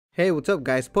Hey, what's up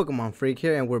guys, Pokemon Freak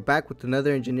here, and we're back with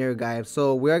another engineer guide.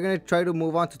 So we are going to try to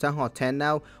move on to Town Hall 10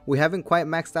 now. We haven't quite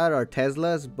maxed out our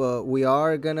Teslas, but we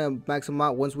are going to max them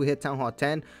out once we hit Town Hall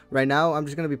 10. Right now, I'm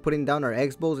just going to be putting down our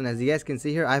X-Bows, and as you guys can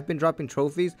see here, I've been dropping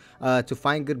trophies to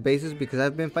find good bases because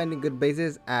I've been finding good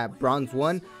bases at Bronze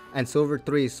 1 and Silver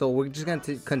 3. So we're just going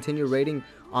to continue rating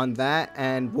on that,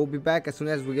 and we'll be back as soon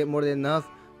as we get more than enough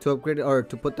to upgrade or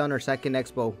to put down our second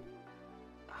X-Bow.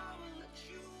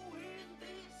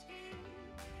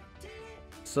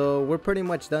 So we're pretty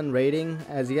much done raiding.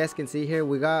 As you guys can see here,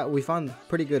 we found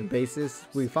pretty good bases.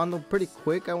 We found them pretty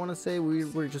quick, I want to say. We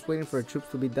were just waiting for our troops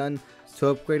to be done to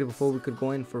upgrade it before we could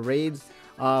go in for raids.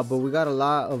 But we got a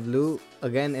lot of loot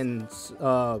again in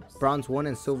Bronze 1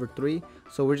 and Silver 3.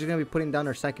 So we're just going to be putting down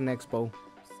our second Expo.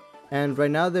 And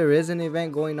right now there is an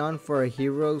event going on for our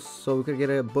heroes, so we could get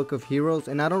a book of heroes.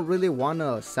 And I don't really want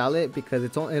to sell it because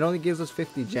it only gives us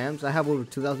 50 gems. I have over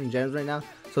 2,000 gems right now,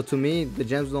 so to me the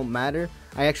gems don't matter.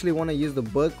 I actually want to use the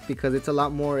book because it's a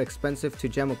lot more expensive to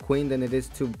gem a queen than it is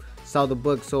to sell the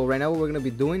book. So right now what we're going to be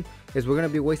doing is we're going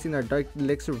to be wasting our dark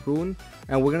elixir rune,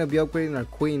 and we're going to be upgrading our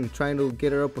queen, trying to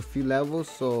get her up a few levels.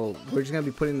 So we're just going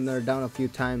to be putting her down a few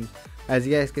times, as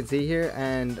you guys can see here.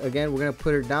 And again, we're going to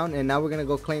put her down, and now we're going to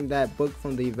go claim that book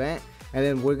from the event, and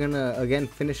then we're going to again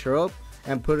finish her up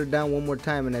and put her down one more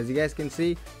time. And as you guys can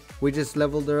see, we just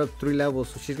leveled her up 3 levels,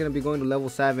 so she's going to be going to level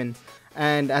 7.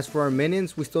 And as for our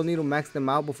minions, we still need to max them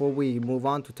out before we move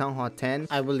on to Town Hall 10.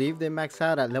 I believe they max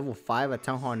out at level 5 at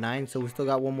Town Hall 9, so we still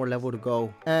got one more level to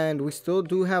go. And we still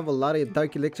do have a lot of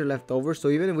dark elixir left over, so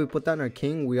even if we put down our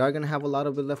king, we are going to have a lot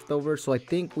of it left over. So I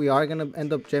think we are going to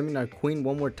end up gemming our queen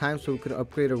one more time so we could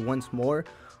upgrade her once more,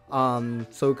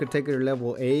 so we could take her to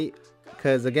level 8.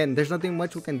 Because again, there's nothing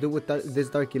much we can do with this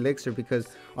dark elixir because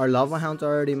our lava hounds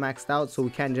are already maxed out, so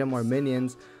we can't gem our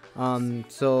minions.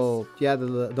 So yeah,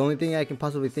 the only thing I can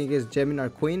possibly think is gemming our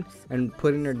queen and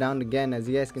putting her down again, as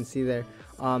you guys can see there.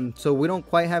 So we don't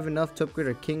quite have enough to upgrade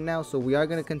our king now, so we are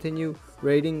going to continue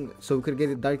raiding so we could get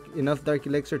enough dark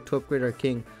elixir to upgrade our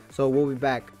king. So we'll be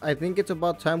back. I think it's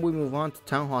about time we move on to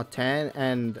Town Hall 10,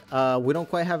 and we don't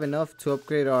quite have enough to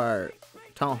upgrade our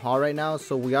Town Hall right now,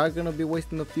 so we are going to be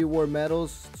wasting a few war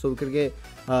medals so we could get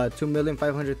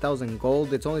 2,500,000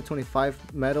 gold. It's only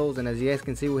 25 medals, and as you guys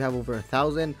can see, we have over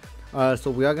 1,000.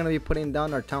 So we are going to be putting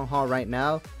down our Town Hall right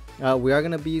now. We are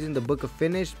going to be using the Book of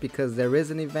Finish because there is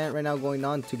an event right now going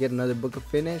on to get another Book of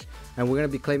Finish, and we're going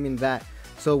to be claiming that.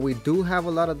 So we do have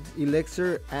a lot of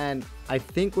elixir, and I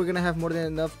think we're going to have more than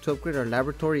enough to upgrade our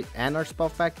laboratory and our spell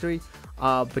factory.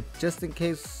 But just in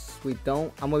case we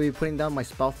don't, I'm going to be putting down my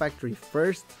spell factory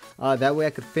first. That way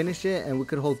I could finish it and we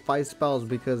could hold 5 spells,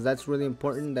 because that's really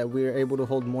important that we are able to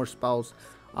hold more spells.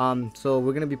 So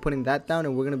we're going to be putting that down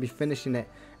and we're going to be finishing it.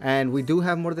 And we do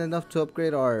have more than enough to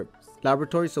upgrade our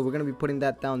laboratory, so we're going to be putting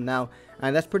that down now.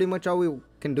 And that's pretty much all we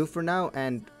can do for now.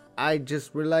 And I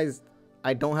just realized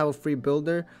I don't have a free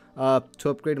builder to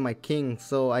upgrade my king,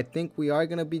 so I think we are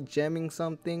going to be gemming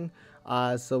something.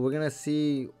 So we're going to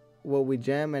see what we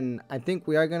gem, and I think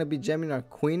we are going to be gemming our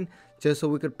queen just so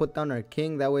we could put down our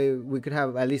king. That way we could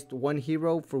have at least one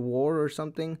hero for war or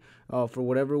something, for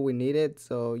whatever we needed.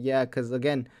 So yeah, because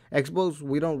again, X-Bows,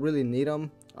 we don't really need them,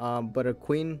 but a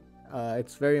queen,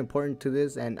 it's very important to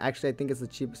this, and actually I think it's the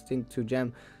cheapest thing to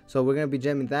gem. So we're going to be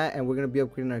gemming that, and we're going to be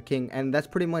upgrading our king, and that's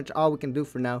pretty much all we can do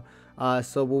for now.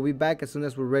 So we'll be back as soon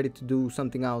as we're ready to do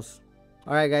something else.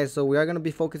 Alright guys, so we are going to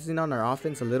be focusing on our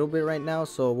offense a little bit right now.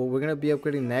 So what we're going to be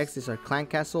upgrading next is our clan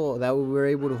castle. That way we're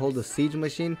able to hold a siege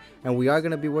machine, and we are going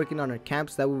to be working on our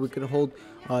camps. That way we can hold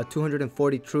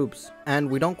 240 troops. And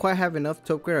we don't quite have enough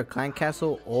to upgrade our clan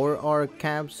castle or our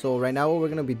camps. So right now what we're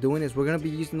going to be doing is we're going to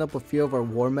be using up a few of our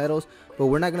war medals, but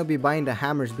we're not going to be buying the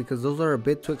hammers because those are a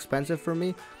bit too expensive for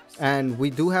me. And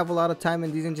we do have a lot of time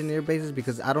in these engineer bases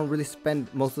because I don't really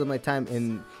spend most of my time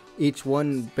in each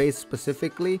one base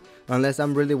specifically unless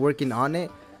I'm really working on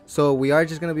it. So we are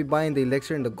just going to be buying the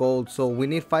elixir and the gold. So we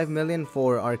need 5 million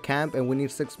for our camp, and we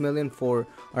need 6 million for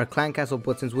our clan castle.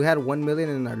 But since we had 1 million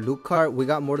in our loot cart, we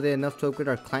got more than enough to upgrade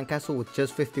our clan castle with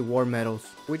just 50 war medals.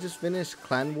 We just finished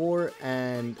clan war,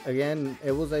 and again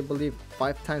it was, I believe,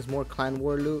 5 times more clan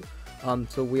war loot.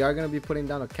 So we are going to be putting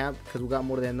down a camp because we got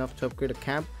more than enough to upgrade a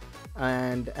camp.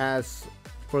 And as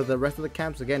for the rest of the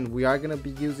camps, again, we are going to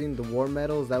be using the war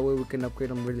medals. That way we can upgrade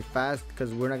them really fast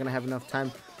because we're not going to have enough time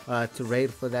to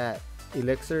raid for that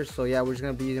elixir. So yeah, we're just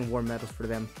going to be using war medals for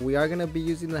them. We are going to be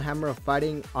using the hammer of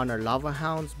fighting on our lava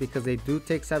hounds because they do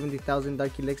take 70,000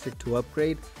 dark elixir to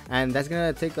upgrade, and that's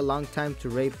going to take a long time to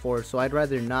raid for. So I'd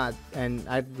rather not, and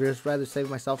I'd just rather save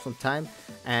myself some time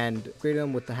and upgrade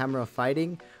them with the hammer of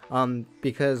fighting.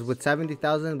 because with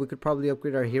 70,000 we could probably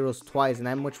upgrade our heroes twice, and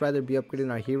I'd much rather be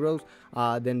upgrading our heroes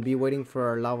than be waiting for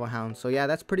our lava hound. So yeah,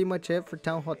 that's pretty much it for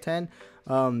Town Hall 10.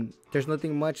 There's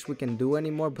nothing much we can do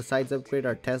anymore besides upgrade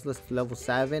our Teslas to level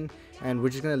 7, and we're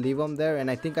just gonna leave them there. And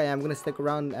I think I am gonna stick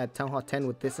around at Town Hall 10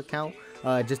 with this account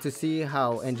just to see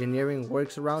how engineering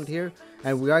works around here,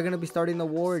 and we are gonna be starting the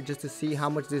war just to see how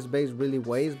much this base really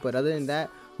weighs. But other than that,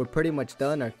 we're pretty much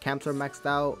done. Our camps are maxed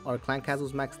out, our clan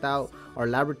castles maxed out, our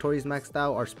laboratories maxed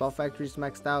out, our spell factories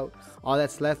maxed out. All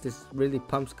that's left is really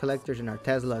pumps, collectors, and our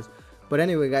Teslas. But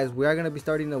anyway guys, we are going to be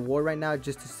starting the war right now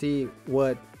just to see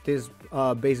what this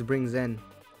base brings in.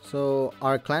 So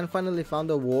our clan finally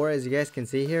found a war. As you guys can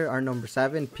see here, our number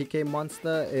 7 PK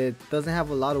Monster, it doesn't have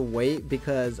a lot of weight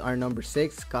because our number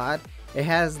 6 Scott, it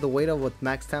has the weight of a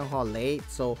max Town Hall 8.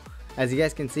 So as you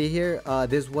guys can see here,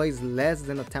 this weighs less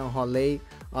than a Town Hall 8.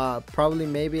 Probably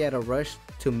maybe at a rush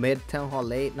to mid Town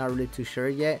Hall 8, not really too sure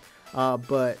yet.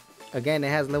 But again, it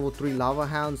has level 3 lava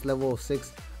hounds, level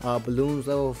 6 balloons,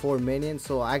 level 4 minions.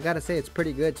 So I gotta say it's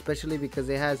pretty good, especially because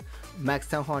it has max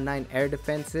Town Hall 9 air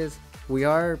defenses. We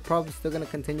are probably still gonna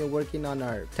continue working on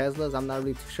our Teslas. I'm not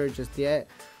really too sure just yet.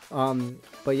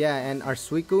 But yeah, and our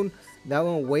Suicune, that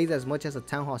one weighs as much as a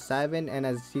Town Hall 7, and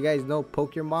as you guys know,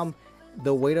 Pokemon,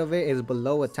 the weight of it is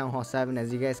below a Town Hall 7,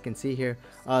 as you guys can see here.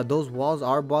 Those walls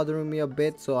are bothering me a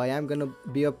bit, so I am gonna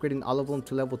be upgrading all of them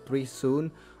to level 3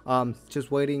 soon.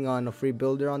 Just waiting on a free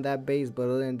builder on that base, but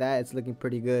other than that, it's looking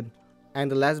pretty good. And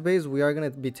the last base we are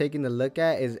going to be taking a look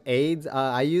at is AIDS.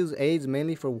 I use AIDS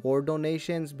mainly for war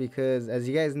donations because, as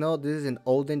you guys know, this is an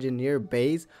old engineer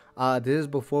base. This is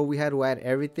before we had to add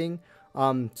everything.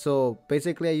 So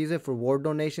basically I use it for war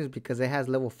donations because it has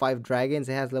level 5 dragons,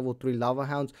 it has level 3 lava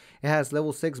hounds, it has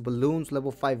level 6 balloons,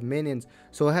 level 5 minions,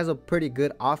 so it has a pretty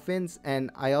good offense.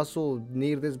 And I also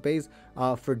need this base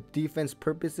for defense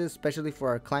purposes, especially for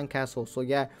our clan castle. So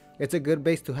yeah, it's a good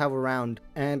base to have around.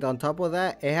 And on top of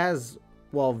that, it has,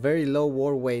 well, very low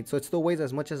war weight, so it still weighs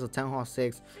as much as a Town Hall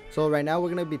 6. So right now we're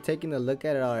going to be taking a look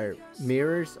at our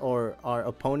mirrors, or our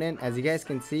opponent. As you guys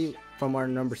can see, from our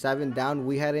number 7 down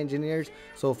we had engineers,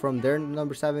 so from their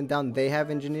number 7 down they have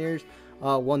engineers.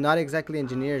 Well, not exactly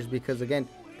engineers, because again,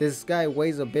 this guy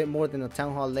weighs a bit more than a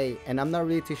Town Hall 8, and I'm not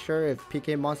really too sure if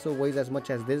PK Monster weighs as much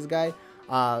as this guy,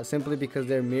 simply because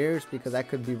they're mirrors, because I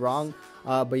could be wrong.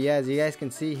 But yeah, as you guys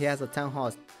can see, he has a Town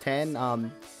Hall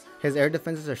 10. His air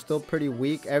defenses are still pretty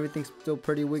weak. Everything's still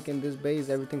pretty weak in this base.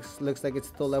 Everything looks like it's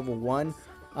still level 1.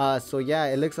 So yeah,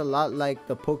 it looks a lot like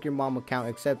the Pokemon account,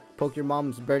 except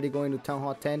Pokemom's barely going to Town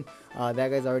Hall 10.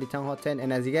 That guy's already Town Hall 10.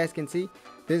 And as you guys can see,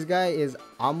 this guy is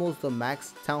almost the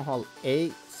max Town Hall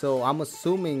 8. So I'm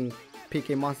assuming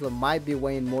PK Monster might be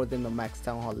weighing more than the max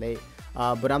Town Hall 8.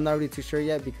 But I'm not really too sure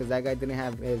yet because that guy didn't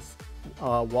have his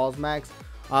walls max.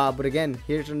 But again,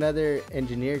 here's another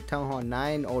engineer Town Hall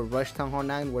 9, or rush Town Hall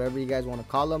 9, whatever you guys want to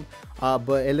call him.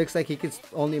 But it looks like he could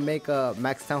only make a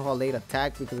max Town Hall 8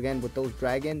 attack, because again, with those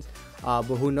dragons. But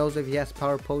who knows if he has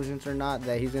power potions or not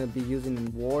that he's going to be using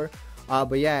in war.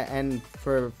 But yeah, and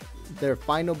for their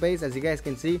final base, as you guys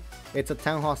can see, it's a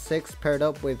Town Hall 6 paired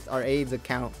up with our AIDS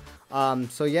account.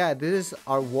 So yeah, this is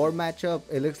our war matchup.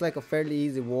 It looks like a fairly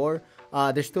easy war.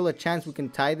 There's still a chance we can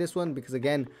tie this one, because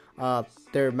again,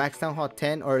 their max Town Hall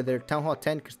 10, or their Town Hall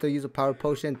 10, could still use a power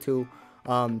potion to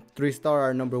 3-star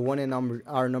our number 1 and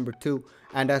our number 2.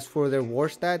 And as for their war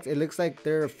stats, it looks like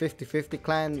they're a 50-50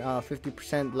 clan,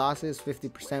 50% losses,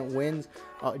 50% wins,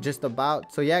 just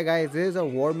about. So yeah guys, this is a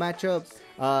war matchup.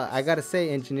 I gotta say,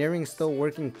 engineering is still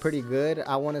working pretty good.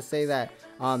 I want to say that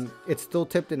it's still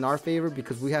tipped in our favor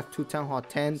because we have 2 Town Hall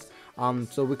 10s,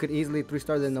 so we could easily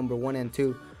 3-star the number 1 and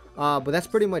 2. But that's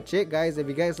pretty much it guys. If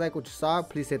you guys like what you saw,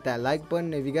 please hit that like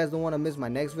button. If you guys don't want to miss my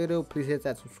next video, please hit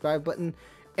that subscribe button.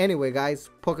 Anyway guys,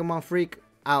 Pokemon Freak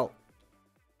out.